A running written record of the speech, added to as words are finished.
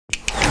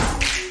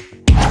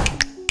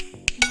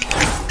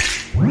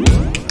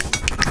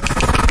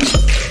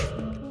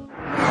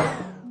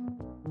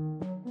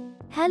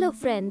Hello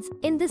friends,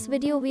 in this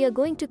video we are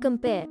going to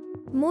compare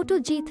Moto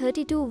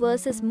G32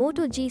 versus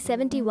Moto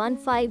G71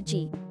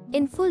 5G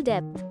in full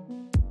depth.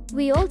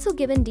 We also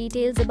given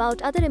details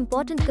about other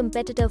important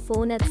competitor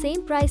phone at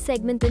same price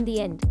segment in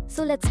the end,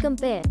 so let's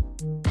compare.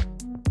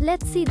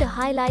 Let's see the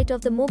highlight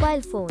of the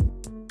mobile phone.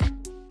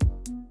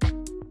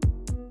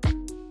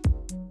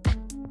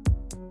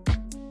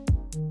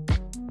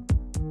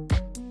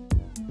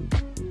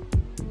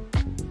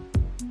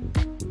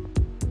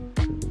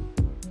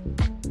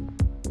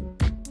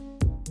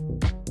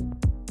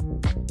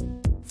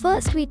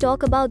 First we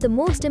talk about the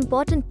most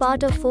important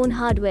part of phone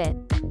hardware.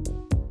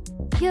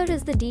 Here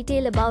is the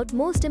detail about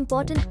most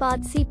important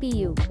part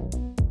CPU.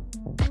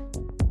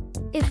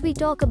 If we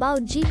talk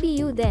about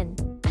GPU then,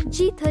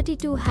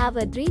 G32 have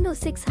Adreno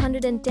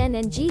 610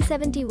 and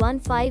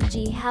G71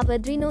 5G have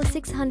Adreno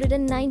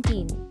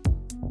 619.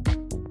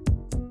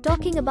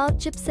 Talking about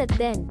chipset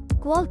then,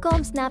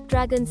 Qualcomm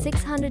Snapdragon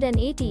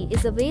 680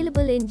 is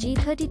available in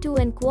G32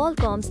 and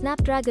Qualcomm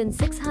Snapdragon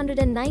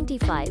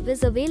 695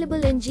 is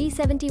available in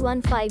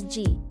G71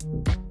 5G.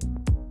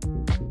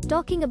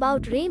 Talking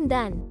about RAM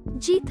then,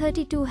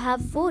 G32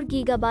 have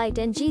 4GB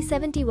and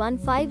G71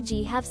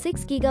 5G have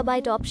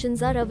 6GB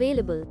options are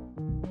available.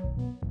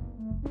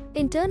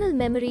 Internal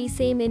memory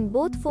same in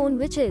both phone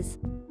which is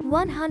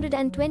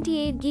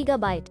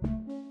 128GB.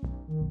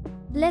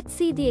 Let's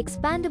see the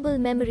expandable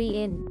memory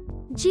in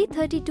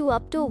G32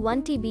 up to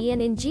 1TB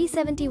and in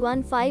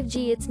G71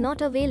 5G it's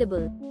not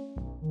available.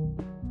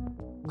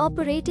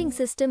 Operating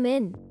system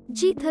in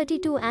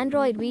G32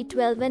 Android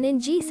V12 and in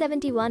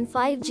G71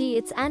 5G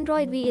it's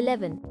Android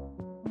V11.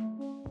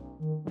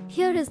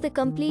 Here is the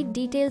complete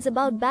details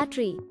about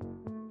battery.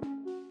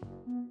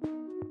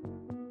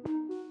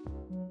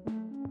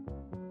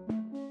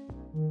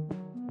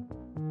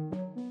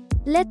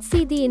 Let's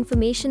see the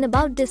information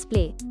about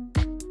display.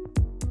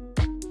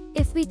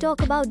 If we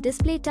talk about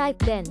display type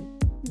then,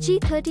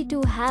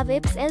 G32 have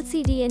IPS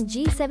LCD and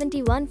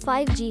G71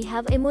 5G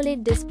have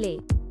AMOLED display.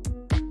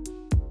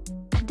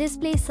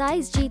 Display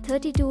size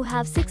G32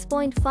 have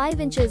 6.5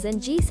 inches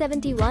and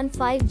G71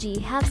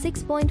 5G have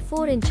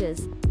 6.4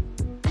 inches.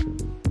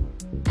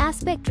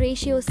 Aspect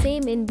ratio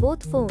same in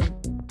both phone,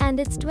 and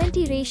it's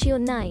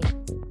 20:9.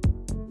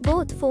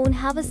 Both phone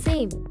have a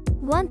same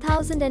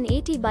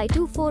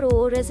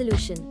 1080x2400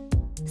 resolution.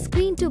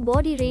 Screen to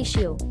body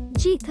ratio,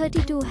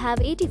 G32 have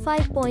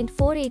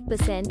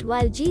 85.48%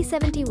 while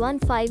G71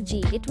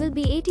 5G it will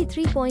be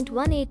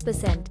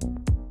 83.18%.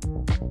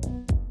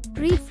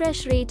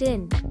 Refresh rate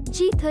in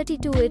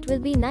G32 it will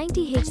be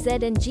 90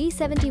 Hz and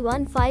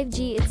G71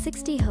 5G it's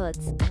 60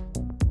 Hz.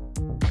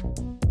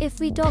 If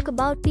we talk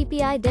about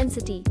PPI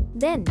density,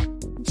 then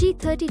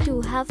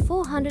G32 have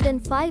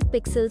 405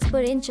 pixels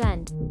per inch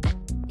and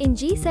in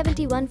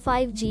G71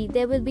 5G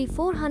there will be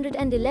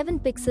 411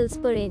 pixels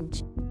per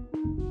inch.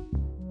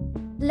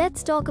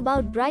 Let's talk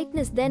about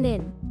brightness then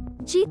in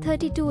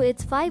G32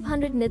 it's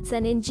 500 nits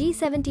and in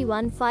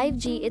G71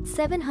 5G it's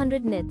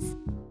 700 nits.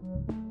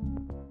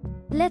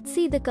 Let's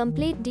see the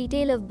complete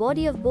detail of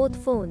body of both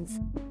phones.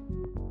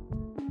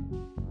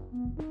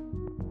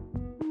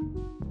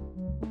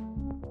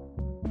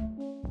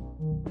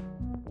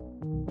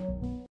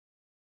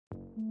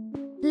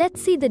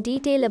 Let's see the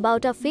detail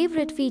about our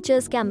favorite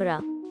features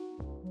camera.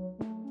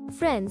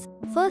 Friends,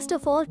 first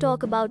of all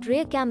talk about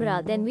rear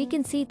camera then we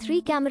can see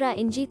 3 camera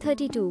in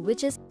G32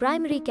 which is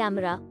primary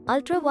camera,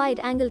 ultra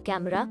wide angle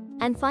camera,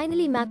 and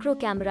finally macro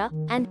camera,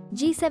 and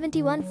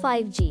G71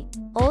 5G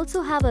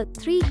also have a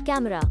 3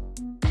 camera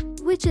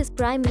which is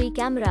primary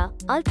camera,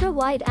 ultra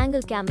wide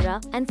angle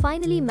camera, and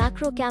finally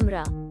macro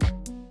camera.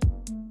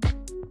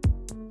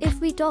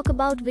 If we talk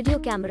about video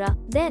camera,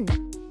 then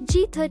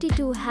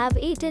G32 have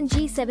 8 and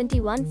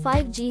G71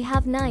 5G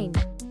have 9.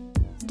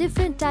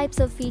 Different types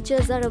of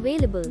features are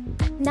available.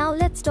 Now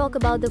let's talk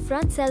about the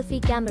front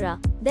selfie camera,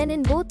 then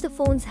in both the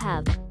phones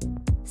have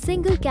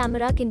single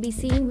camera can be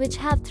seen which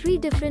have 3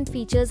 different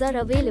features are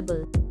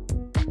available.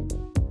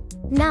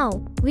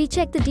 Now, we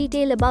check the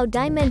detail about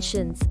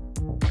dimensions.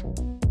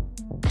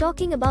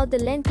 Talking about the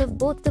length of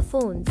both the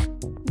phones,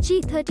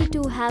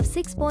 G32 have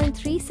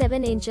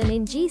 6.37 inch and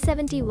in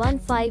G71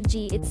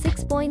 5G it's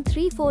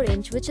 6.34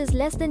 inch which is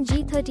less than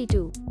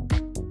G32.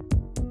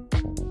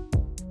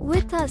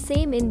 Width are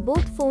same in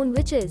both phone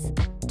which is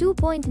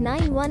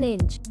 2.91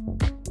 inch.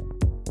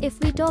 If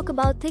we talk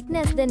about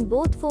thickness then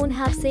both phone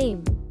have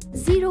same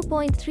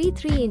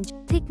 0.33 inch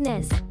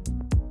thickness.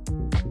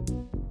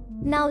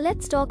 Now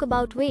let's talk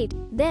about weight,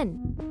 then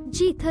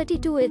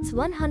G32 it's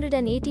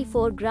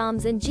 184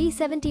 grams and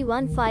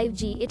G71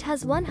 5G it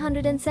has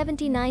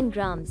 179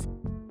 grams.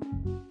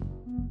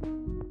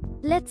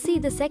 Let's see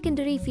the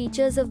secondary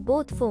features of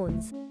both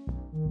phones.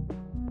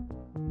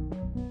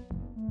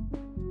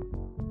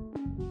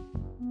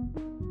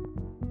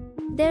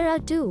 There are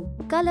 2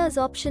 colors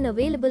option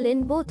available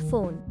in both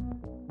phone.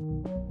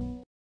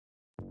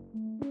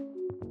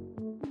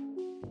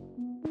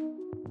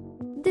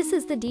 This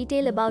is the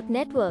detail about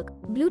network,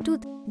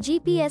 Bluetooth,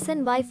 GPS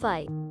and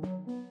Wi-Fi.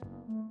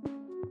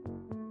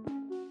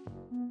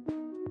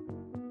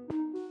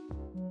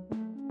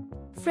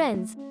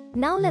 Friends,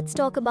 now let's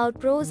talk about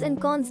pros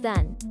and cons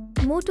then.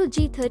 Moto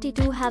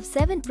G32 have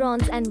 7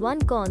 pros and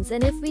 1 cons,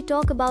 and if we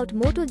talk about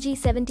Moto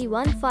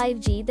G71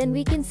 5G, then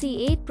we can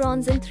see 8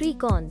 pros and 3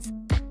 cons.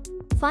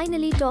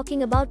 Finally,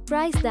 talking about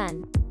price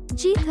then.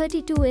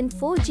 G32 in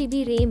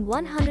 4GB RAM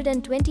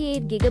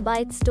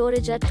 128GB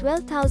storage at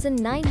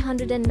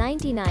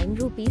 12,999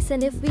 rupees,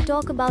 and if we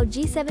talk about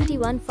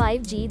G71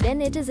 5G,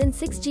 then it is in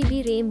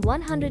 6GB RAM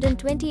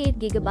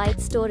 128GB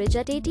storage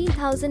at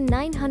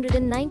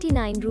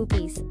 18,999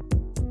 rupees.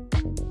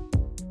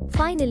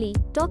 Finally,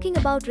 talking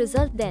about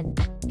result then.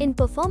 In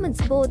performance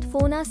both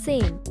phone are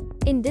same.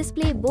 In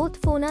display both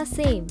phone are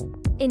same.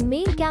 In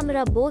main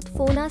camera both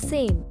phone are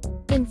same.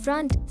 In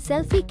front,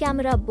 selfie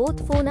camera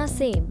both phone are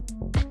same.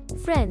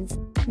 Friends,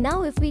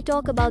 now if we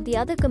talk about the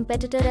other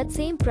competitor at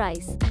same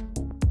price.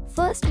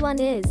 First one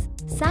is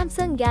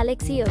Samsung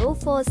Galaxy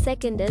A04,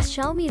 second is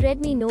Xiaomi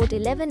Redmi Note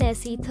 11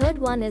 SE, third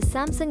one is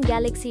Samsung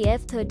Galaxy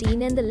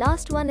F13, and the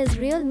last one is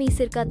Realme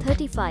Circa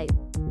 35.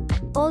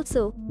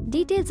 Also,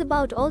 details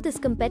about all this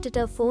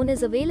competitor phone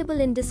is available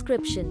in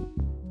description.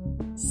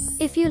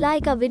 If you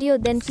like our video,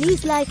 then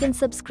please like and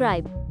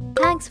subscribe.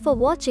 Thanks for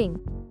watching.